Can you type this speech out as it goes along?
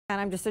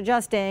and I'm just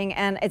adjusting.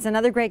 And it's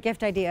another great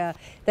gift idea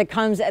that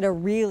comes at a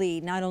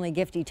really not only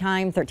gifty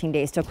time, 13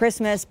 days till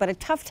Christmas, but a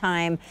tough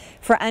time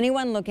for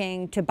anyone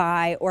looking to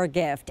buy or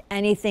gift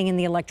anything in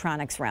the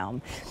electronics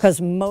realm,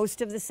 because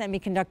most of the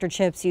semiconductor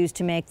chips used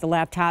to make the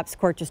laptops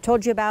Court just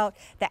told you about,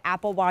 the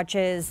Apple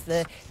Watches,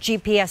 the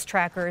GPS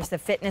trackers, the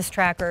fitness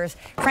trackers,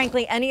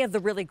 frankly, any of the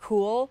really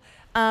cool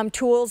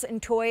tools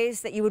and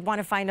toys that you would want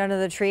to find under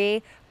the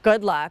tree,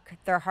 good luck.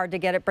 They're hard to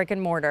get at brick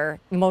and mortar.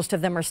 Most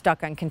of them are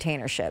stuck on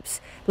container ships.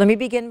 Let me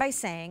begin by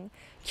saying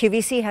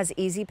QVC has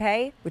Easy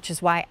Pay, which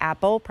is why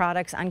Apple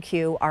products on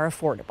Q are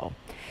affordable.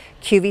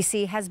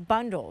 QVC has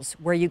bundles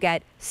where you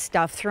get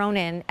stuff thrown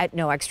in at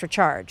no extra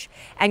charge.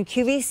 And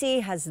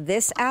QVC has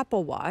this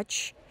Apple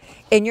Watch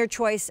in your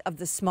choice of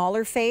the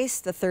smaller face,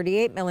 the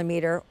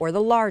 38mm, or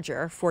the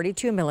larger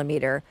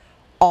 42mm,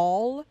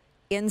 all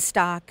in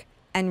stock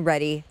and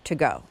ready to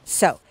go.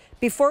 So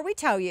before we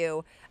tell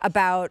you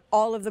about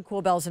all of the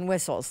cool bells and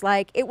whistles,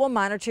 like it will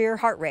monitor your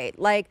heart rate,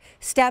 like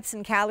steps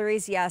and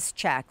calories, yes,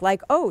 check.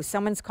 Like, oh,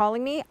 someone's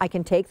calling me, I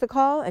can take the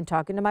call and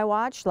talk into my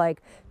watch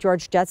like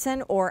George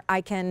Jetson, or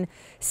I can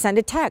send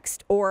a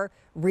text or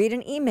read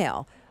an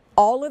email.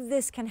 All of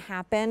this can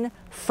happen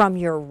from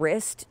your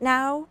wrist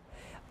now.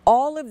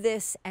 All of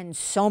this and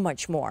so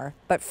much more.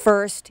 But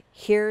first,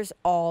 here's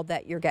all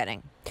that you're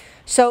getting.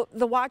 So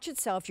the watch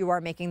itself, you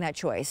are making that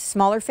choice,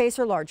 smaller face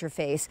or larger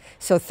face,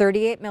 so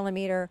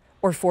 38mm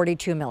or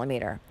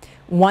 42mm.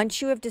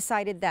 Once you have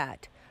decided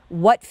that,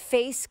 what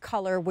face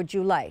color would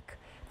you like?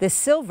 The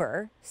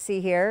silver, see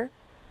here,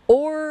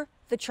 or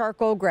the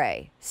charcoal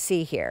gray,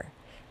 see here.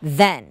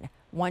 Then,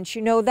 once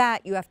you know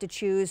that, you have to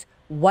choose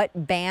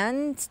what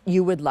band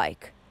you would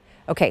like.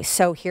 Okay,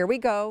 so here we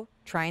go.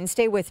 Try and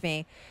stay with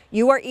me.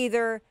 You are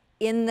either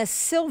in the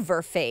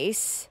silver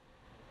face,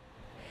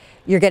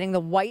 you're getting the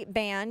white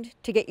band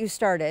to get you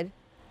started,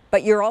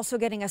 but you're also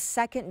getting a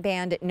second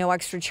band at no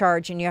extra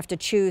charge, and you have to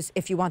choose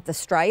if you want the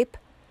stripe,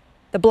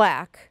 the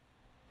black,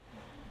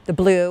 the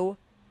blue,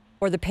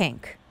 or the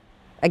pink.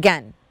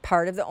 Again,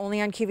 part of the Only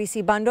on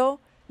QVC bundle,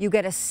 you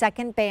get a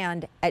second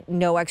band at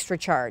no extra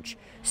charge.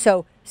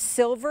 So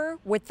silver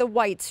with the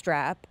white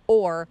strap,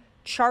 or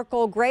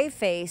charcoal gray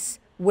face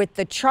with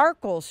the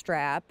charcoal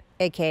strap,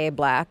 aka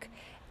black,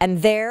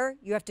 and there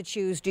you have to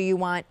choose, do you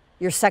want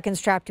your second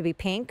strap to be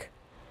pink,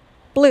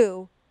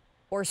 blue,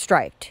 or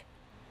striped?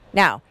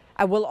 Now,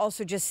 I will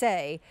also just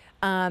say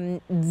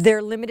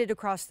they're limited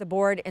across the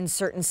board in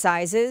certain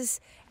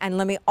sizes, and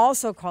let me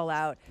also call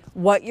out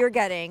what you're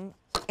getting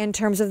in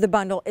terms of the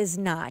bundle is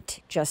not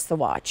just the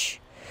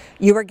watch.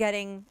 You are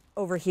getting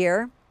over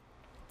here,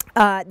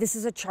 this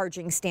is a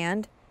charging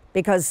stand,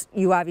 because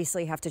you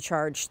obviously have to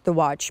charge the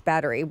watch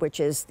battery, which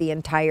is the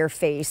entire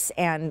face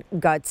and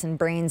guts and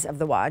brains of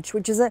the watch,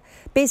 which is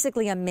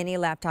basically a mini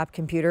laptop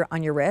computer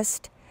on your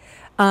wrist.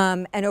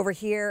 And over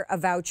here, a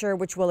voucher,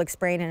 which we'll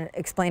explain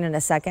in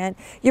a second.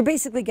 You're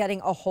basically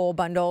getting a whole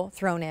bundle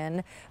thrown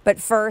in.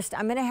 But first,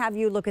 I'm going to have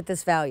you look at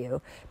this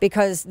value,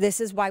 because this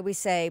is why we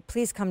say,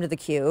 please come to the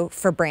Q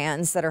for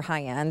brands that are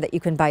high-end that you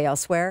can buy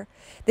elsewhere.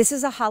 This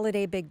is a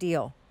holiday big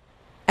deal.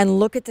 And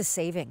look at the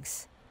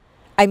savings.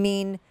 I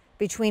mean,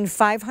 between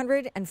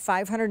 $500 and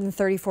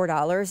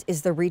 $534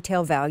 is the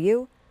retail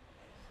value,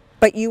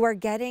 but you are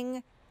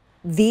getting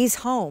these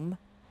home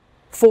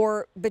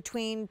for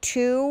between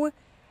 $200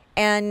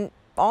 and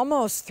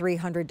almost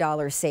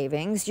 $300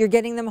 savings. You're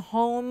getting them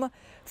home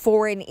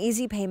for an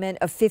easy payment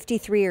of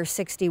 $53 or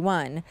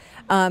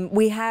 $61.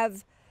 We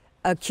have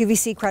a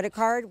QVC credit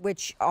card,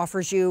 which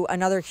offers you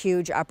another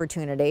huge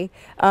opportunity.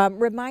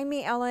 Remind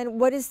me, Ellen,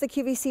 what is the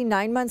QVC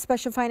 9-month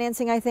special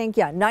financing, I think?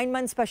 Yeah,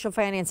 9-month special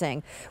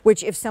financing,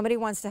 which if somebody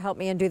wants to help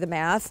me and do the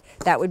math,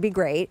 that would be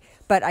great.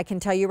 But I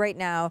can tell you right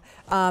now,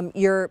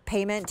 your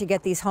payment to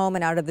get these home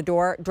and out of the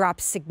door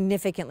drops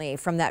significantly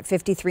from that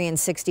 53 and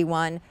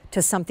 61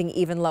 to something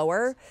even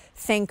lower.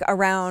 Think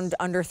around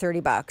under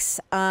 30 bucks,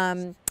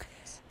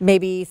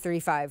 maybe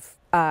 35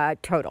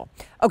 total.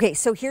 Okay,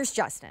 so here's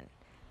Justin.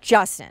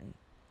 Justin,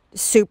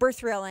 super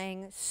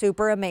thrilling,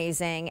 super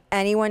amazing.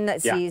 Anyone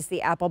that sees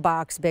the Apple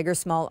box, big or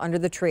small, under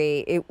the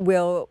tree, it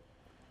will,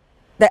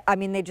 I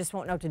mean, they just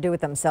won't know what to do with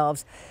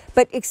themselves.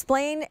 But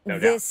explain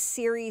this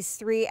Series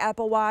 3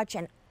 Apple Watch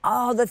and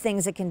all the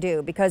things it can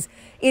do, because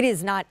it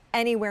is not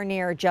anywhere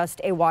near just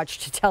a watch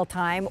to tell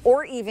time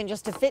or even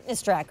just a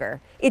fitness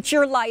tracker. It's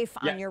your life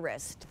on your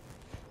wrist.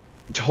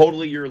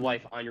 Totally your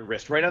life on your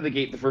wrist. Right out of the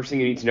gate, the first thing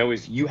you need to know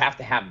is you have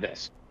to have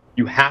this.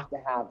 You have to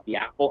have the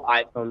Apple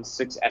iPhone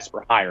 6s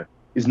for hire.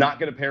 It's not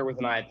going to pair with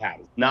an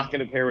iPad. It's not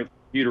going to pair with a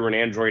computer or an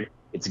Android.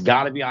 It's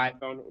got to be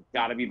iPhone. It's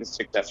got to be the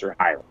 6s or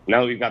higher.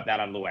 Now that we've got that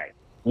out of the way,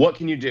 what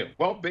can you do?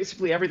 Well,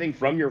 basically everything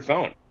from your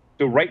phone.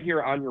 So right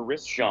here on your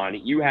wrist, Sean,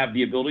 you have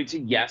the ability to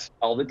yes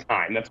all the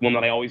time. That's one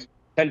that I always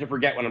tend to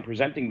forget when I'm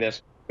presenting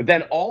this. But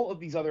then all of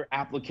these other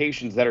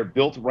applications that are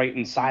built right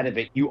inside of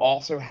it, you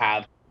also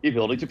have the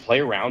ability to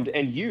play around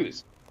and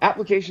use.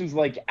 Applications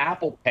like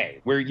Apple Pay,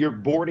 where your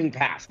boarding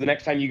pass the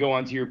next time you go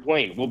onto your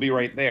plane will be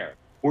right there.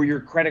 Or your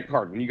credit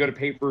card when you go to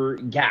pay for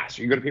gas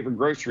or you go to pay for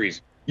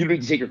groceries. You don't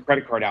need to take your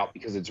credit card out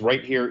because it's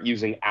right here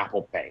using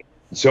Apple Pay.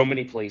 So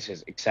many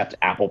places accept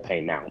Apple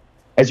Pay now.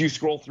 As you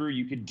scroll through,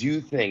 you could do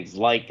things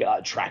like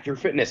track your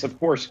fitness, of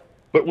course.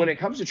 But when it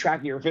comes to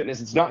tracking your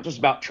fitness, it's not just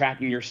about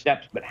tracking your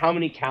steps, but how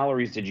many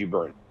calories did you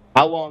burn?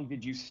 How long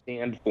did you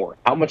stand for?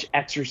 How much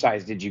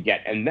exercise did you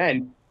get? And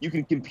then you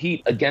can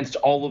compete against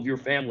all of your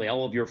family,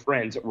 all of your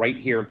friends right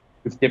here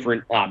with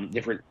different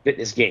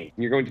fitness games.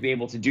 And you're going to be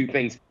able to do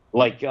things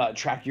like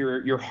track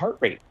your heart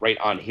rate right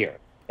on here.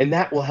 And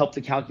that will help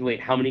to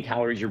calculate how many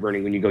calories you're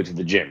burning when you go to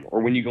the gym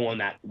or when you go on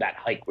that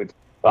hike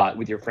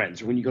with your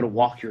friends, or when you go to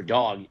walk your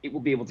dog. It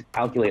will be able to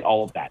calculate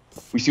all of that.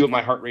 We see what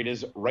my heart rate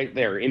is right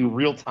there in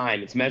real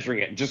time. It's measuring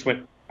it. It just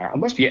went, I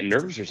must be getting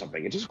nervous or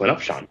something. It just went up,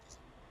 Sean.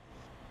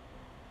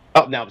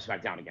 Oh, now it's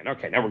back down again.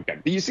 Okay, now we're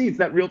good. But you see, it's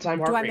that real-time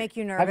heart rate. Do I make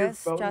you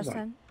nervous,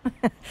 Justin?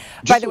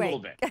 By the way, a little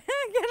bit.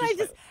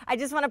 I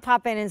just want to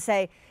pop in and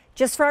say,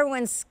 just for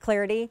everyone's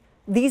clarity,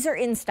 these are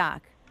in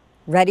stock,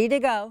 ready to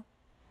go,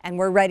 and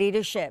we're ready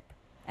to ship.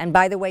 And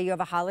by the way, you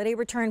have a holiday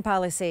return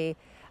policy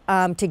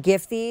to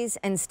gift these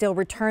and still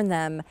return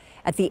them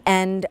at the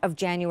end of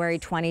January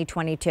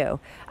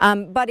 2022.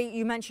 Buddy,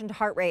 you mentioned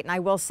heart rate, and I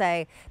will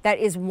say that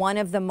is one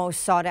of the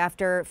most sought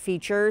after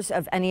features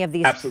of any of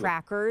these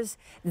trackers.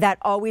 That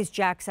always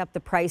jacks up the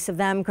price of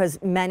them because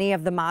many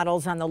of the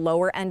models on the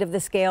lower end of the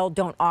scale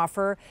don't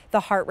offer the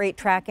heart rate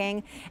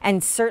tracking.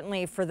 And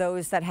certainly for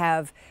those that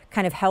have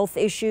kind of health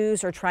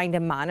issues or trying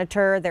to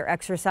monitor their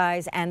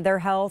exercise and their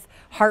health,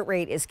 heart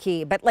rate is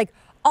key. But like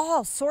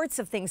all sorts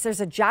of things. There's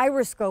a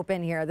gyroscope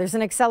in here. There's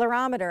an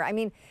accelerometer. I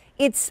mean,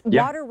 it's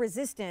water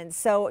resistant.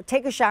 So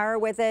take a shower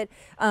with it,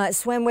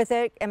 swim with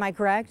it. Am I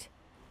correct?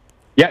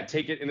 Yeah,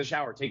 take it in the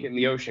shower, take it in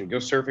the ocean, go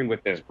surfing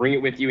with this, bring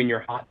it with you in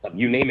your hot tub,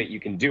 you name it,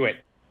 you can do it.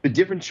 The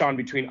difference, Sean,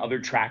 between other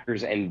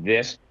trackers and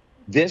this,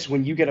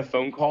 when you get a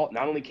phone call,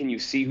 not only can you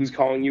see who's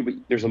calling you, but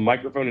there's a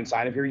microphone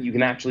inside of here. You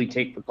can actually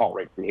take the call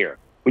right from here.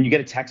 When you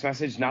get a text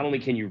message, not only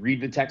can you read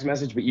the text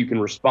message, but you can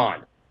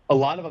respond. A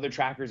lot of other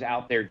trackers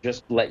out there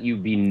just let you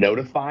be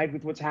notified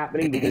with what's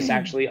happening, but this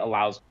actually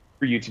allows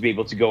for you to be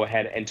able to go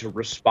ahead and to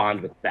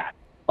respond with that.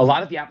 A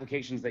lot of the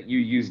applications that you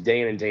use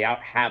day in and day out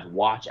have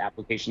watch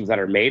applications that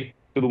are made.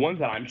 So the ones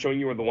that I'm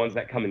showing you are the ones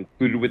that come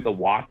included with the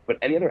watch, but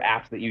any other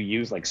apps that you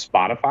use like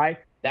Spotify,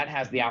 that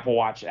has the Apple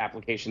Watch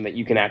application that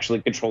you can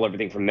actually control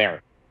everything from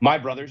there. My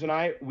brothers and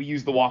I, we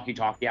use the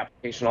walkie-talkie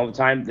application all the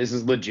time. This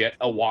is legit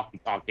a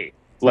walkie-talkie.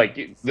 Like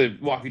the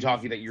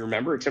walkie-talkie that you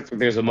remember, except for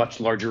there's a much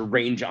larger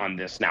range on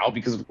this now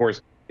because, of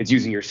course, it's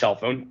using your cell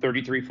phone.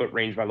 33-foot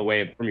range, by the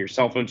way, from your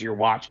cell phone to your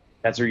watch.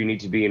 That's where you need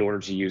to be in order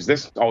to use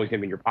this. It's always going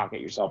to be in your pocket,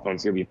 your cell phone,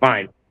 so you'll be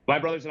fine. My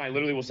brothers and I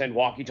literally will send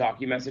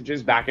walkie-talkie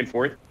messages back and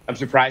forth. I'm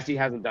surprised he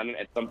hasn't done it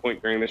at some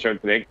point during the show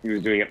today because he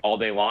was doing it all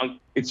day long.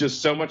 It's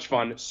just so much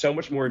fun, so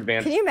much more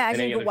advanced. Can you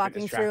imagine you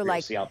walking through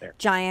like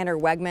Giant or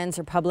Wegmans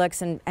or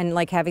Publix and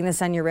like having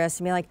this on your wrist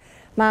and be like,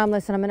 Mom,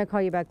 listen, I'm going to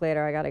call you back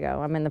later. I got to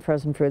go. I'm in the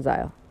frozen foods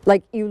aisle.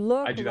 Like you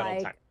look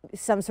like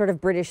some sort of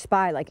British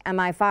spy, like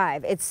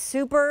MI5. It's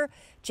super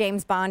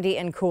James Bondy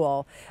and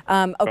cool.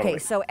 Okay,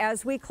 so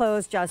as we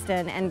close,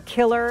 Justin, and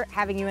killer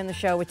having you in the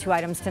show with 2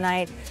 items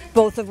tonight,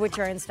 both of which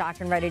are in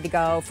stock and ready to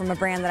go from a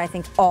brand that I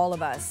think all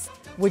of us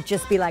would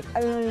just be like,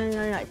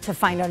 to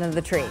find under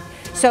the tree.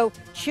 So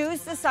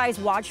choose the size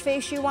watch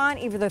face you want,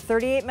 either the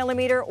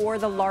 38mm or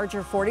the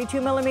larger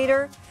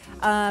 42mm.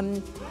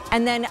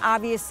 And then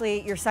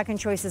obviously your second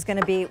choice is going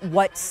to be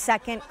what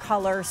second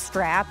color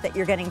strap that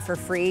you're getting for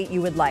free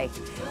you would like.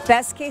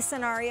 Best case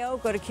scenario,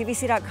 go to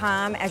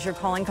QVC.com as you're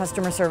calling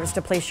customer service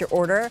to place your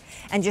order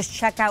and just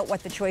check out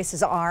what the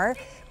choices are.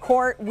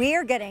 Court, we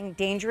are getting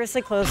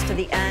dangerously close to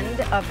the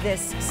end of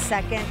this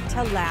second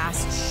to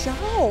last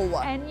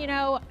show. And you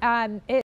know,